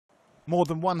More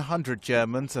than 100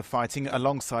 Germans are fighting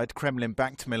alongside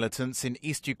Kremlin-backed militants in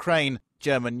East Ukraine,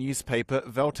 German newspaper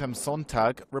Welt am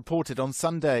Sonntag reported on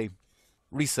Sunday.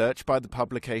 Research by the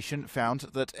publication found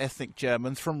that ethnic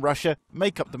Germans from Russia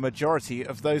make up the majority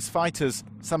of those fighters,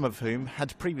 some of whom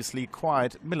had previously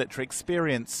acquired military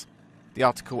experience. The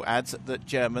article adds that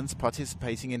Germans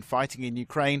participating in fighting in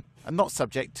Ukraine are not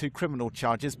subject to criminal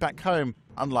charges back home,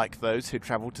 unlike those who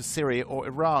travel to Syria or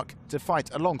Iraq to fight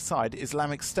alongside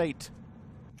Islamic State.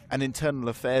 An internal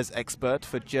affairs expert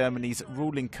for Germany's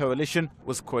ruling coalition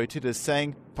was quoted as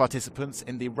saying participants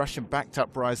in the Russian-backed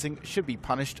uprising should be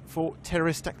punished for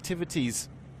terrorist activities.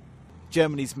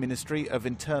 Germany's Ministry of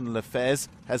Internal Affairs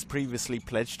has previously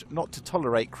pledged not to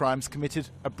tolerate crimes committed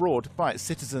abroad by its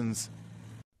citizens.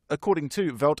 According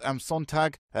to Welt am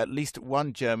Sonntag, at least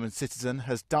one German citizen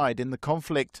has died in the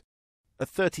conflict. A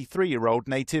 33-year-old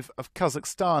native of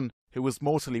Kazakhstan who was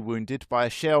mortally wounded by a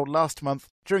shell last month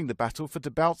during the battle for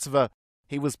Debaltseve.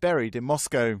 He was buried in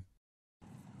Moscow.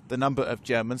 The number of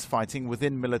Germans fighting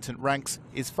within militant ranks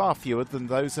is far fewer than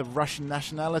those of Russian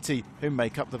nationality, who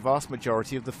make up the vast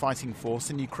majority of the fighting force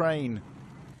in Ukraine.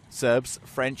 Serbs,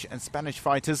 French and Spanish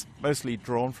fighters, mostly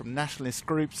drawn from nationalist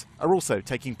groups, are also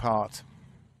taking part.